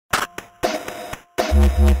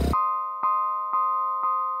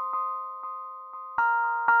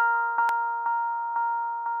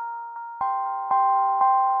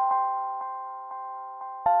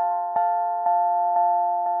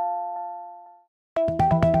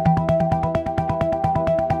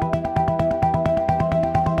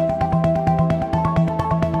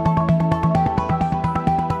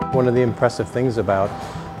One of the impressive things about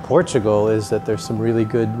Portugal is that there's some really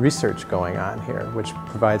good research going on here, which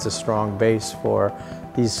provides a strong base for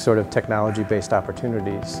these sort of technology-based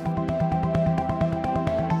opportunities.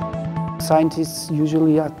 Scientists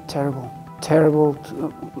usually are terrible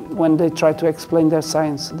when they try to explain their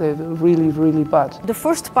science. They're really bad. The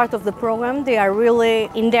first part of the program, they are really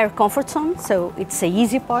in their comfort zone, so it's an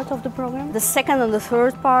easy part of the program. The second and the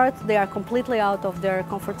third part, they are completely out of their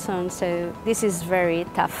comfort zone, so this is very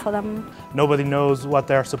tough for them. Nobody knows what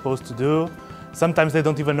they're supposed to do. Sometimes they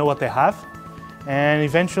don't even know what they have. And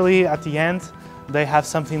eventually, at the end, they have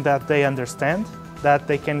something that they understand, that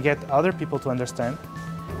they can get other people to understand.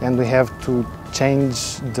 And we have to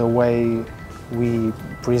change the way we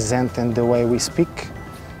present and the way we speak,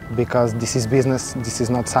 because this is business, this is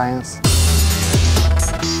not science.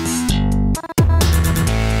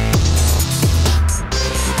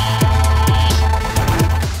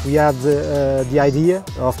 We had the idea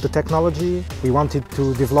of the technology, we wanted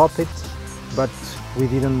to develop it, but we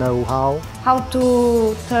didn't know how. How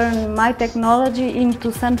to turn my technology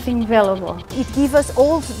into something valuable. It gives us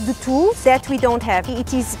all the tools that we don't have.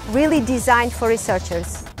 It is really designed for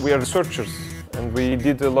researchers. We are researchers and we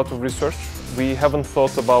did a lot of research. We haven't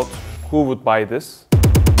thought about who would buy this.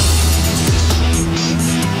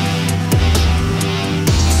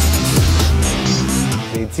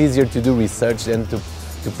 It's easier to do research than to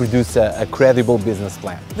produce a credible business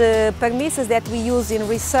plan. The premises that we use in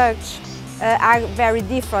research are very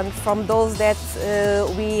different from those that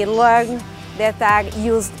we learn that are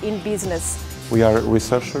used in business. We are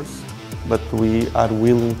researchers, but we are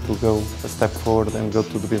willing to go a step forward and go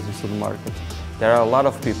to the business of the market. There are a lot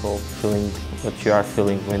of people feeling what you are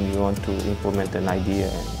feeling when you want to implement an idea,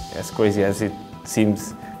 and as crazy as it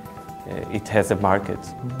seems, it has a market.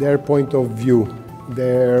 Their point of view,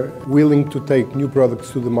 they're willing to take new products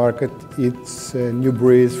to the market. It's a new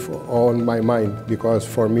breeze on my mind, because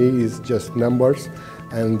for me it's just numbers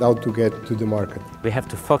and how to get to the market. We have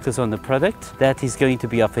to focus on the product that is going to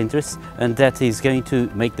be of interest and that is going to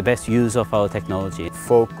make the best use of our technology.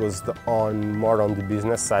 Focused more on the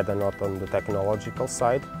business side and not on the technological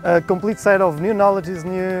side. A complete set of new knowledges,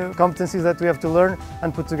 new competencies that we have to learn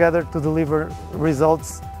and put together to deliver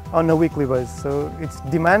results on a weekly basis. So it's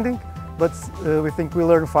demanding, but we think we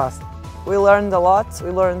learn fast. We learned a lot.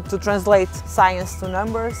 We learned to translate science to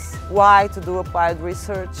numbers, why to do applied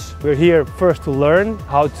research. We're here first to learn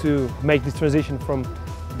how to make this transition from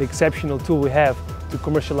the exceptional tool we have to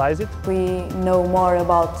commercialize it. We know more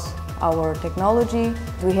about our technology.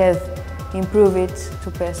 We have improved it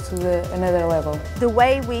to pass to another level. The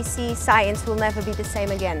way we see science will never be the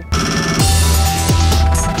same again.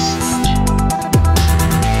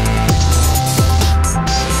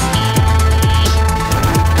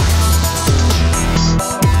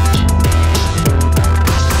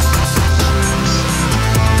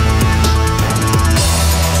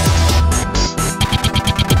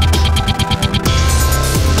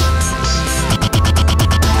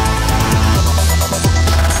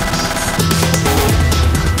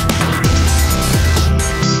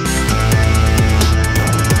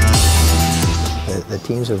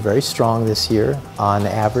 The teams are very strong this year. On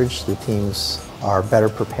average, the teams are better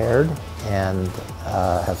prepared and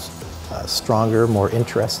have stronger, more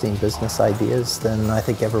interesting business ideas than I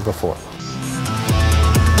think ever before.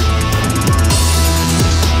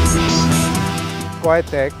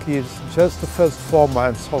 COHiTEC is just the first 4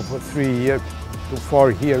 months of a 3-year to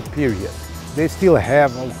 4-year period. They still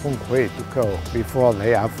have a long way to go before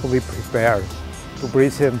they are fully prepared to bring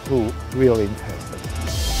them to real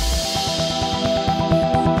investors.